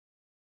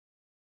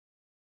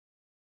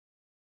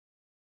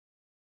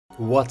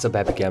What's up,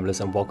 happy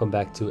gamblers, and welcome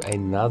back to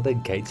another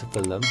Gates of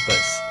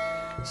Olympus.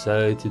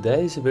 So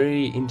today is a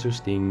very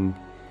interesting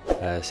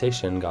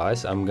session,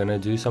 guys. I'm gonna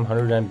do some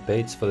 100 rand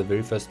bets for the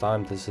very first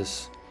time. This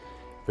is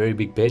very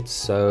big bets,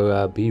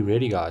 so be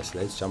ready, guys.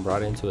 Let's jump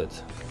right into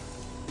it.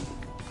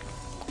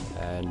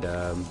 And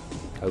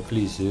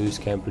hopefully Zeus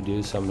can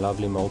produce some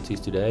lovely multis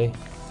today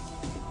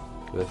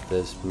with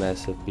this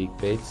massive big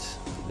bets.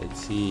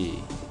 Let's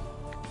see.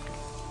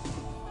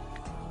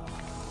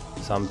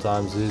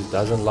 Sometimes Zeus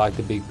doesn't like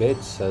the big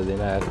bets, so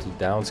then I have to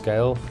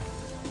downscale.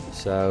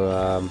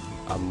 So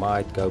I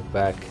might go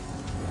back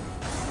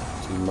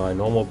to my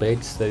normal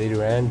bets, 30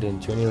 rand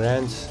and 20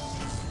 rands.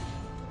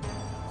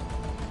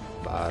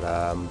 But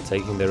I'm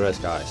taking the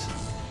risk, guys.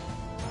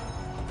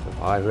 So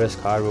high risk,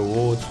 high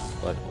rewards,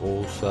 but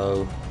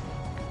also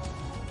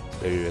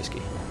very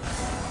risky.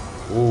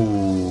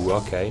 Ooh,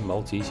 okay,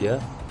 multis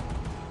here.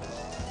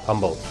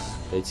 Tumbles.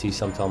 Let's see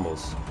some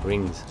tumbles.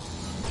 Rings.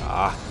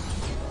 Ah.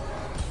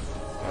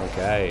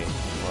 Okay,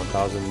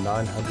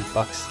 1,900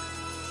 bucks.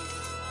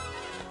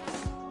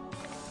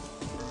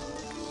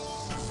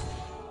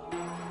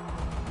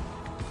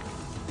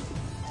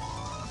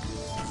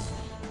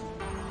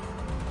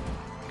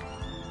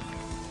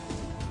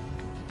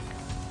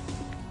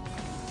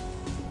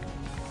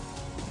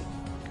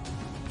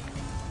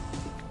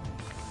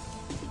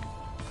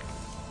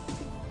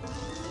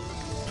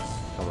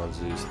 Come on,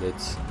 Zeus,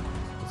 let's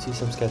see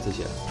some scatters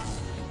here.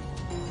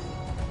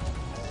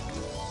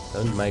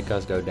 Don't make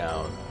us go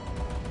down.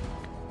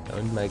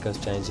 Don't make us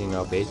changing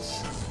our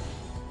bets.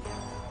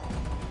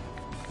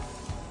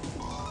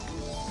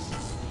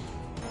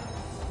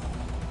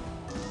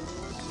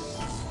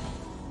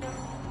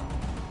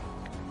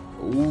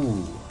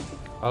 Ooh.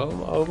 I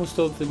almost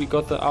thought that we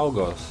got the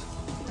hourglass.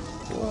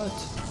 What?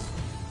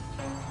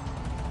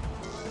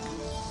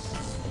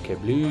 Okay,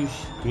 blues,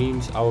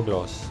 greens,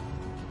 hourglass.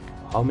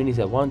 How many is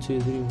that? 1,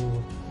 2, 3,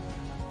 4,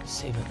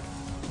 7.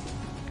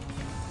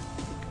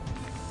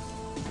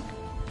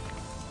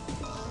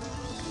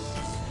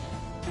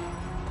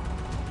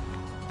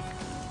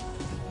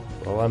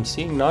 Well, I'm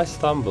seeing nice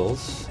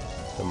tumbles.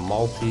 The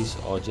multis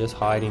are just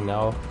hiding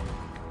now.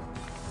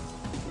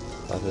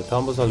 But the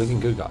tumbles are looking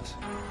good, guys.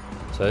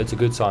 So it's a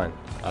good sign.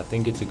 I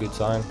think it's a good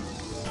sign.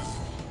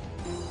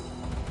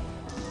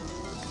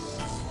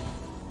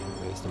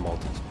 Where's the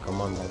multis? Come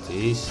on,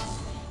 multis.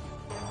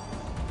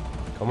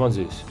 Come on,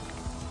 Zeus.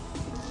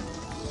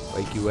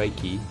 Wakey,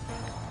 wakey.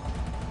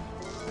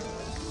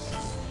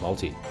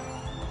 Multi.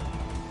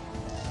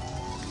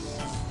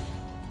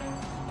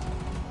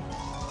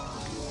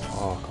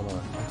 Oh, come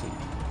on, multi.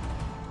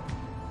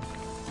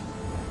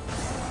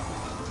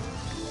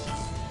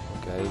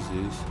 Okay,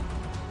 Zeus.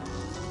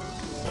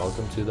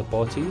 Welcome to the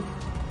party.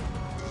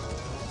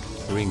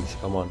 Rings,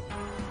 come on.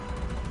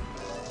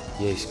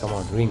 Yes, come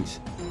on, rings.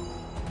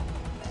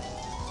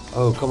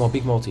 Oh, come on,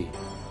 big multi.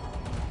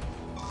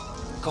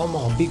 Come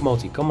on, big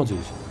multi. Come on,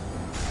 Zeus.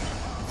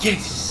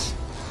 Yes!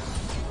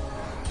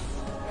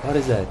 What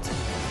is that?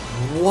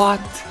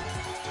 What?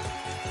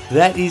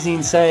 That is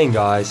insane,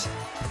 guys.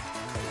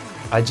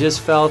 I just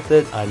felt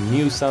it. I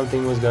knew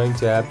something was going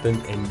to happen,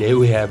 and there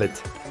we have it.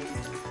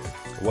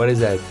 What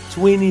is that?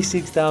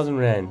 26,000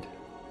 rand.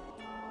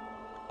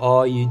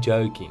 Are you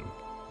joking?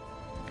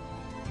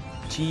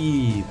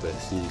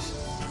 Jeepers.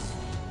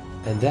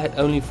 And that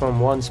only from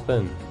one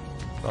spin.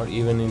 Not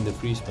even in the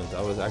free spins.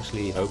 I was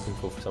actually hoping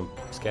for some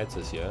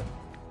scatters here.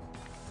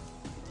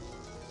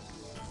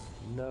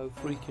 No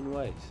freaking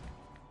ways.